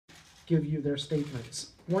give you their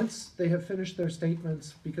statements. Once they have finished their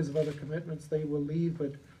statements, because of other commitments, they will leave,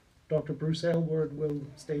 but Dr. Bruce Aylward will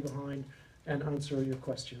stay behind and answer your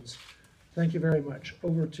questions. Thank you very much.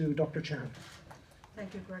 Over to Dr. Chan.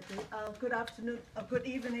 Thank you, Gregory. Good afternoon, good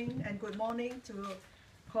evening, and good morning to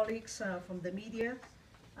colleagues from the media.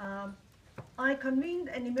 I convened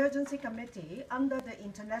an emergency committee under the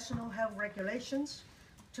international health regulations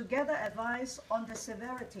to gather advice on the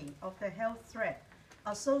severity of the health threat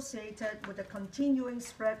associated with the continuing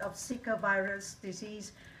spread of Zika virus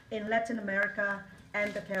disease in Latin America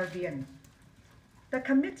and the Caribbean. The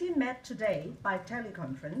committee met today by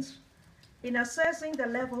teleconference. In assessing the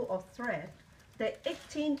level of threat, the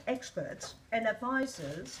 18 experts and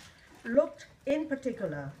advisors looked in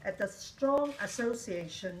particular at the strong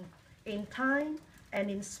association in time and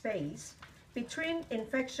in space between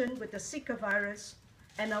infection with the Zika virus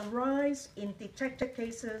and a rise in detected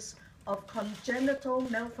cases of congenital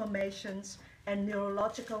malformations and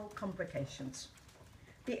neurological complications.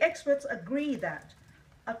 The experts agree that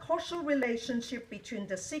a causal relationship between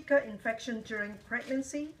the Zika infection during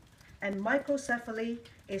pregnancy and microcephaly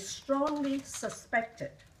is strongly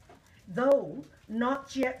suspected, though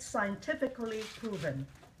not yet scientifically proven.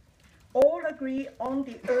 All agree on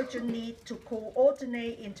the urgent need to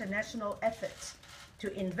coordinate international efforts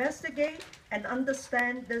to investigate and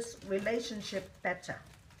understand this relationship better.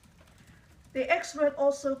 The experts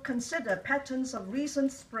also consider patterns of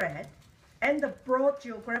recent spread and the broad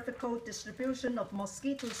geographical distribution of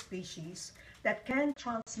mosquito species that can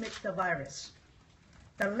transmit the virus.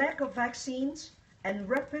 The lack of vaccines and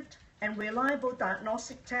rapid and reliable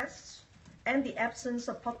diagnostic tests and the absence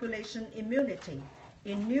of population immunity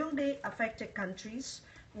in newly affected countries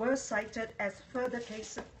were cited as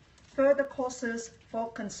further causes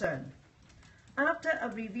for concern. After a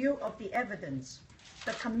review of the evidence,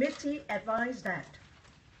 the committee advised that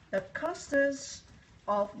the clusters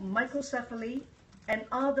of microcephaly and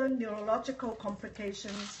other neurological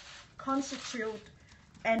complications constitute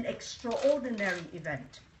an extraordinary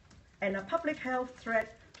event and a public health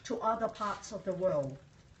threat to other parts of the world.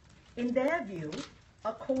 In their view,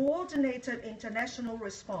 a coordinated international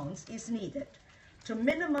response is needed to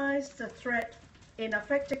minimize the threat in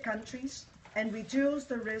affected countries and reduce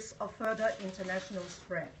the risk of further international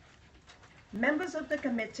spread. Members of the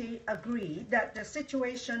committee agree that the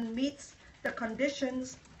situation meets the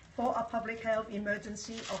conditions for a public health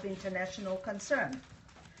emergency of international concern.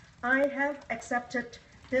 I have accepted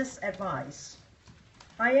this advice.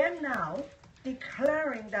 I am now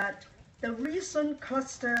declaring that the recent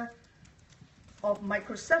cluster of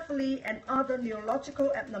microcephaly and other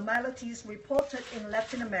neurological abnormalities reported in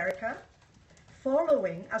Latin America,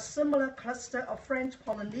 following a similar cluster of French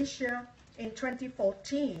Polynesia in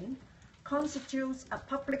 2014, constitutes a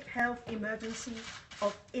public health emergency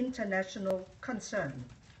of international concern.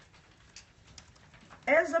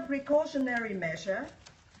 As a precautionary measure,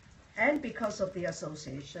 and because of the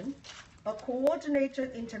association, a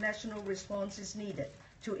coordinated international response is needed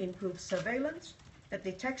to improve surveillance, the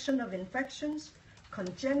detection of infections,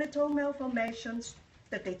 congenital malformations,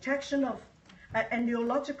 the detection of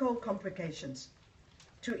neurological complications,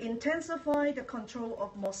 to intensify the control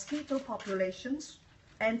of mosquito populations,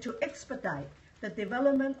 and to expedite the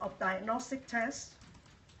development of diagnostic tests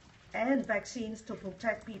and vaccines to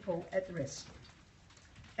protect people at risk,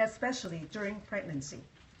 especially during pregnancy.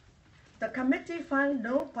 The committee found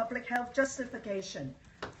no public health justification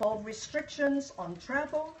for restrictions on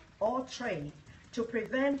travel or trade to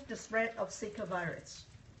prevent the spread of Zika virus.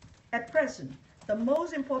 At present, the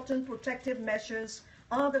most important protective measures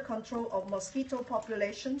are the control of mosquito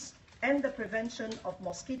populations and the prevention of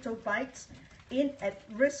mosquito bites in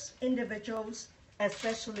at-risk individuals,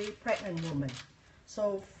 especially pregnant women.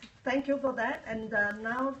 So thank you for that, and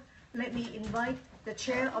now let me invite the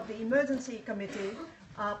chair of the emergency committee,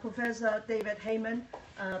 Professor David Heyman,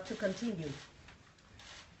 to continue.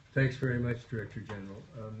 Thanks very much, Director General.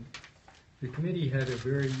 The committee had a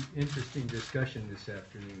very interesting discussion this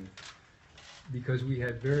afternoon because we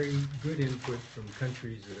had very good input from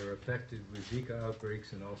countries that are affected with Zika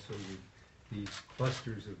outbreaks and also with these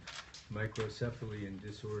clusters of microcephaly and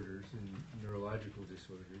disorders and neurological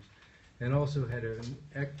disorders, and also had a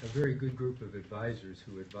very good group of advisors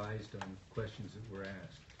who advised on questions that were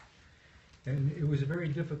asked. And it was a very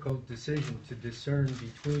difficult decision to discern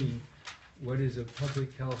between what is a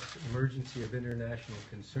public health emergency of international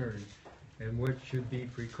concern and what should be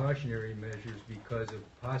precautionary measures because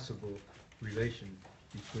of possible relation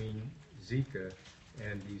between Zika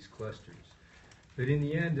and these clusters. But in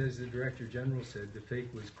the end, as the Director General said, the fate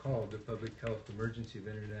was called, the public health emergency of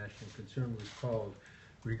international concern was called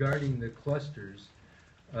regarding the clusters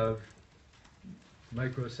of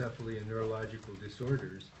microcephaly and neurological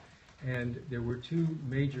disorders, and there were two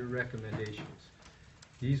major recommendations.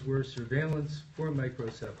 These were surveillance for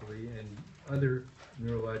microcephaly and other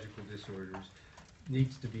neurological disorders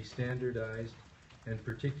needs to be standardized, and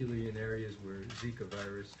particularly in areas where Zika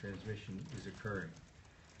virus transmission is occurring.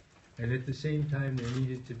 And at the same time, there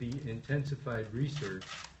needed to be intensified research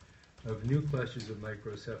of new clusters of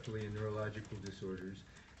microcephaly and neurological disorders,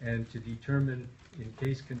 and to determine in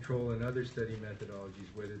case control and other study methodologies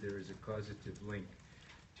whether there is a causative link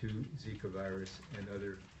to Zika virus and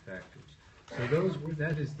other factors. So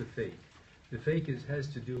that is the fake. The fake has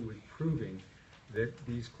to do with proving that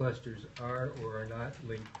these clusters are or are not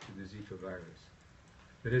linked to the Zika virus.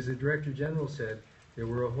 But as the Director General said, there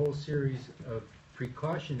were a whole series of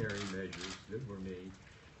precautionary measures that were made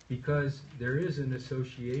because there is an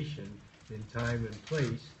association in time and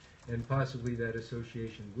place, and possibly that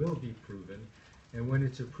association will be proven. And when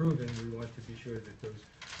it's proven, we want to be sure that those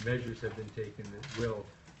measures have been taken that will,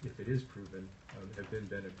 if it is proven, have been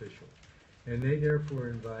beneficial. And they therefore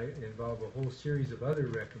involve a whole series of other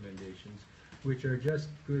recommendations which are just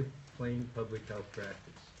good, plain public health practice.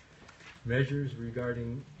 Measures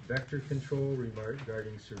regarding vector control,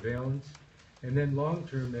 regarding surveillance, and then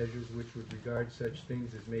long-term measures which would regard such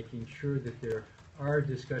things as making sure that there are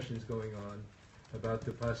discussions going on about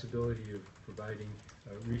the possibility of providing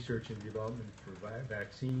research and development for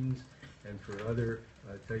vaccines and for other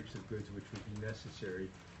types of goods which would be necessary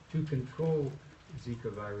to control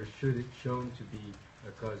Zika virus should it shown to be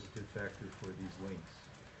a causative factor for these links.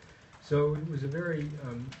 So it was a very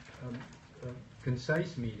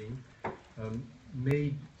concise meeting,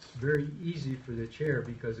 made very easy for the chair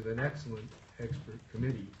because of an excellent expert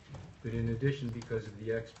committee, but in addition because of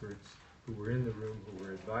the experts who were in the room, who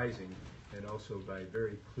were advising, and also by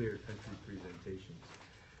very clear country presentations.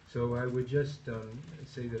 So I would just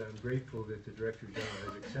say that I'm grateful that the Director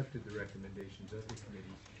General has accepted the recommendations of the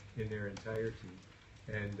committee in their entirety,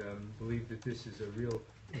 and believe that this is a real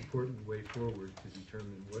important way forward to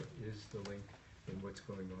determine what is the link and what's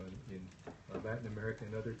going on in Latin America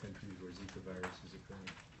and other countries where Zika virus is occurring.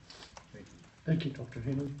 Thank you. Thank you, Dr.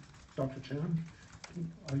 Hano. Dr. Chan,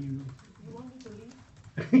 are you? You want me to leave?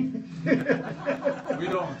 We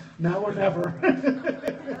don't. Now or never.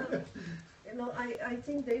 You know, I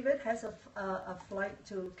think David has a flight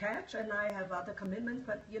to catch, and I have other commitments,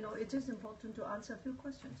 but you know, it is important to answer a few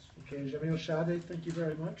questions. Okay, Jamil Shade, thank you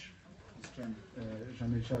very much. Mr. Chairman,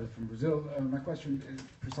 Jamil Shade from Brazil. My question is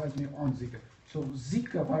precisely on Zika. So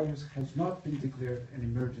Zika virus has not been declared an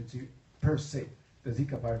emergency per se, the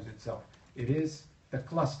Zika virus itself. It is the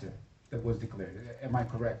cluster that was declared. Am I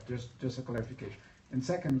correct? Just a clarification. And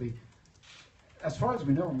secondly, as far as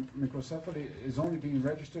we know, microcephaly is only being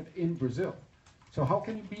registered in Brazil. So how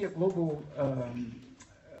can it be a global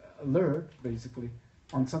alert, basically,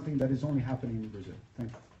 on something that is only happening in Brazil?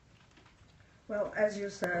 Thank you. Well, as you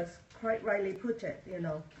said, quite rightly put it, you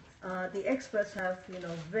know, the experts have, you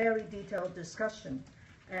know, very detailed discussion,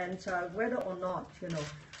 and whether or not, you know,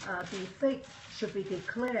 the fate should be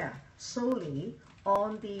declared solely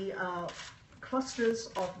on the clusters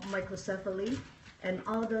of microcephaly and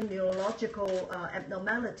other neurological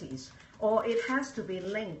abnormalities, or it has to be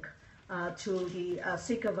linked to the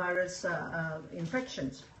Zika virus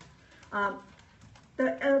infections.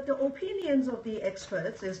 The opinions of the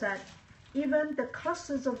experts is that even the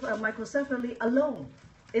clusters of microcephaly alone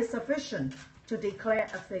is sufficient to declare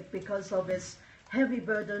a fake because of its heavy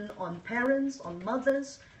burden on parents, on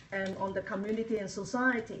mothers, and on the community and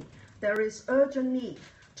society. There is urgent need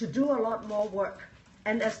to do a lot more work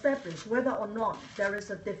and establish whether or not there is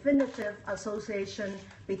a definitive association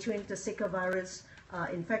between the Zika virus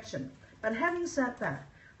infection. But having said that,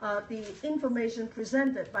 the information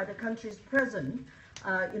presented by the countries present,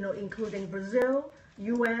 you know, including Brazil,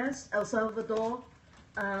 US, El Salvador,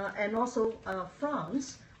 and also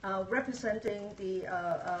France, representing the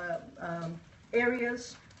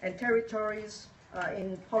areas and territories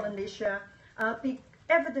in Polynesia. The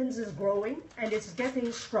evidence is growing and it's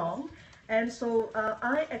getting strong, and so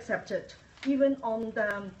I accepted even on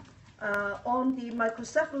the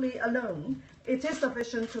microcephaly alone, it is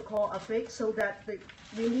sufficient to call a fake, so that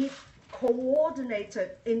we need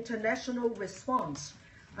coordinated international response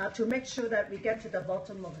to make sure that we get to the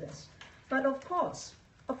bottom of this. But of course,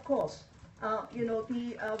 you know,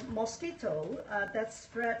 the mosquito that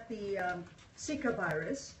spread the Zika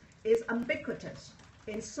virus is ubiquitous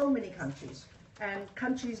in so many countries, and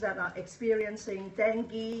countries that are experiencing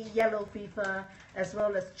dengue, yellow fever, as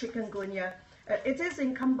well as chikungunya. It is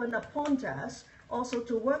incumbent upon us also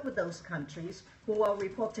to work with those countries who are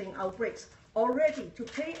reporting outbreaks already, to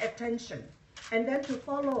pay attention and then to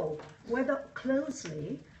follow whether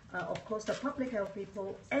closely, of course, the public health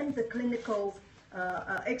people and the clinical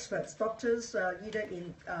experts, doctors, either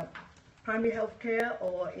in primary health care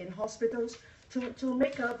or in hospitals, to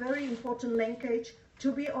make a very important linkage,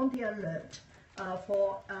 to be on the alert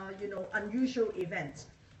for unusual events.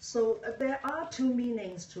 So there are two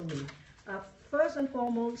meanings to me. First and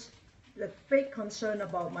foremost, the big concern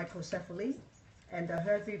about microcephaly and the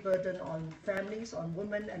heavy burden on families, on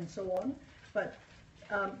women, and so on. But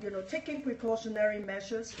taking precautionary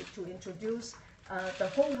measures to introduce the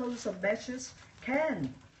whole host of measures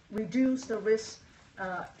can reduce the risk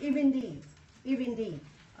if indeed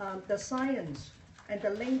the science and the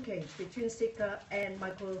linkage between Zika and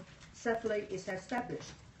microcephaly is established.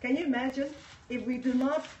 Can you imagine if we do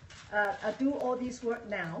not do all this work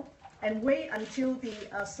now and wait until the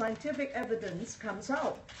scientific evidence comes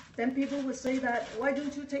out? Then people would say that, why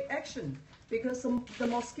don't you take action? Because the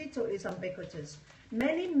mosquito is ubiquitous.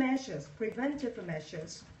 Many measures, preventive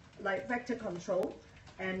measures, like vector control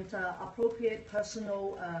and appropriate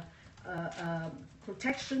personal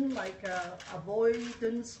protection, like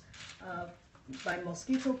avoidance by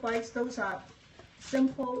mosquito bites, those are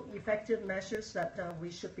simple, effective measures that we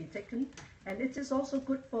should be taken. And it is also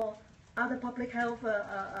good for other public health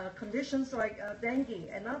conditions like dengue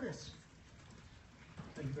and others.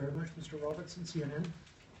 Thank you very much, Mr. Robertson, CNN.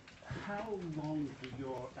 How long do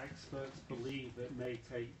your experts believe it may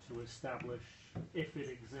take to establish, if it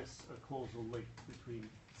exists, a causal link between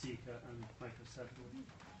Zika and microcephaly?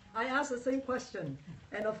 I asked the same question,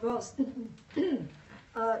 and of course,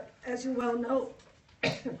 as you well know,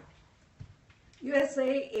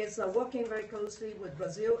 USA is working very closely with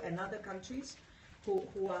Brazil and other countries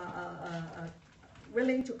who are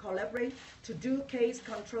willing to collaborate to do case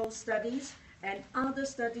control studies and other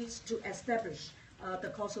studies to establish the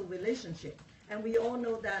causal relationship. And we all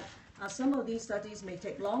know that some of these studies may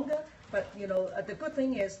take longer, but the good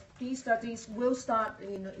thing is these studies will start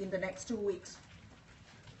in the next 2 weeks.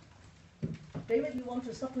 David, you want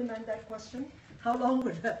to supplement that question? How long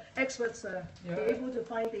would the experts be able to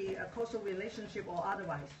find the causal relationship or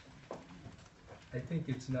otherwise? I think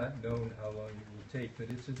it's not known how long it will take, but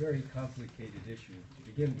it's a very complicated issue. To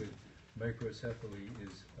begin with, microcephaly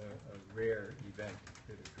is a rare event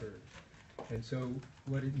that occurs. And so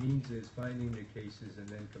what it means is finding the cases and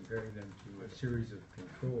then comparing them to a series of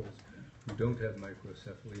controls who don't have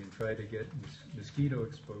microcephaly and try to get mosquito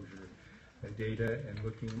exposure data and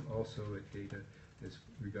looking also at data as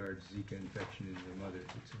regards Zika infection in the mother.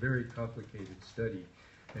 It's a very complicated study,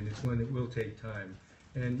 and it's one that will take time.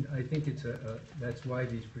 And I think it's that's why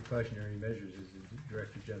these precautionary measures, as the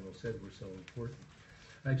Director General said, were so important.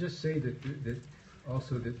 I just say that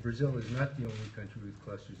also that Brazil is not the only country with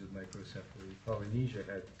clusters of microcephaly. Polynesia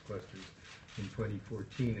had clusters in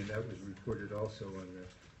 2014, and that was reported also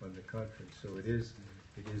on the conference. So it is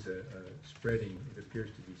a spreading. It appears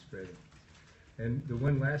to be spreading. And the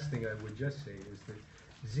one last thing I would just say is that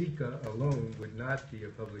Zika alone would not be a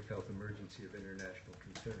public health emergency of international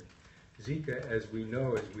concern. Zika, as we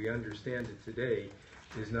know, as we understand it today,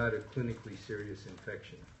 is not a clinically serious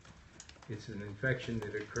infection. It's an infection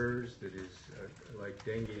that occurs that is like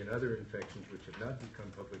dengue and other infections which have not become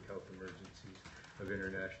public health emergencies of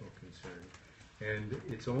international concern. And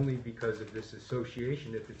it's only because of this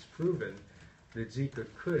association, if it's proven, that Zika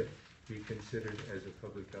could be considered as a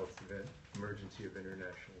public health event, emergency of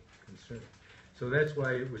international concern. So that's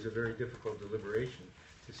why it was a very difficult deliberation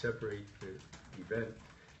to separate the event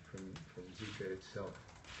from Zika itself.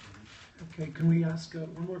 Okay, can we ask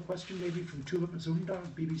one more question maybe from Tulip Mazumda,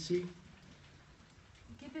 BBC?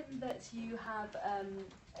 Given that you have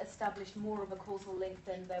established more of a causal link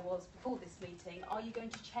than there was before this meeting, are you going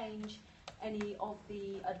to change any of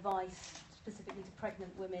the advice specifically to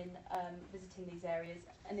pregnant women visiting these areas?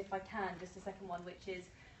 And if I can, just a second one, which is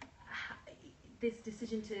this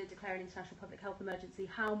decision to declare an international public health emergency,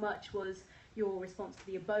 how much was your response to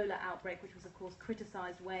the Ebola outbreak, which was of course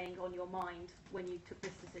criticised, weighing on your mind when you took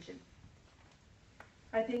this decision?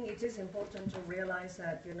 I think it is important to realize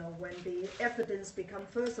that, when the evidence becomes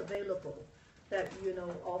first available, that,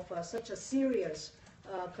 of such a serious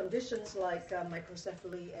conditions like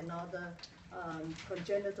microcephaly and other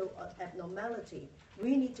congenital abnormality,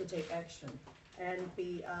 we need to take action and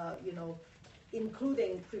be,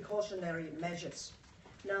 including precautionary measures.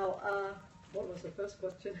 Now, what was the first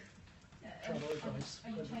question? Are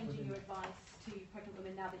you changing your advice to pregnant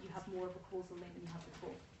women now that you have more of a causal link than you had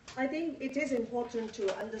before? I think it is important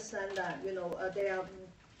to understand that, there are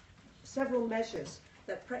several measures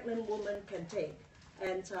that pregnant women can take.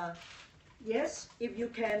 And yes, if you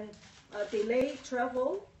can delay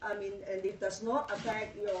travel, I mean, and it does not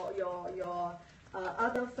affect your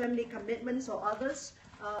other family commitments or others,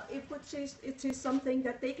 it is something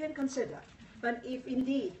that they can consider. But if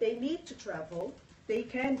indeed they need to travel, they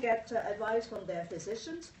can get advice from their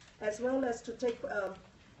physicians, as well as to take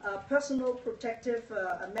personal protective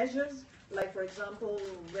measures, like for example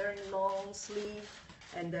wearing long sleeve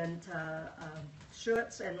and then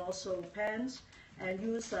shirts and also pants, and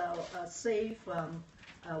use safe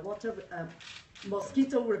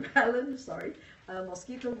mosquito repellent.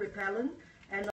 Mosquito repellent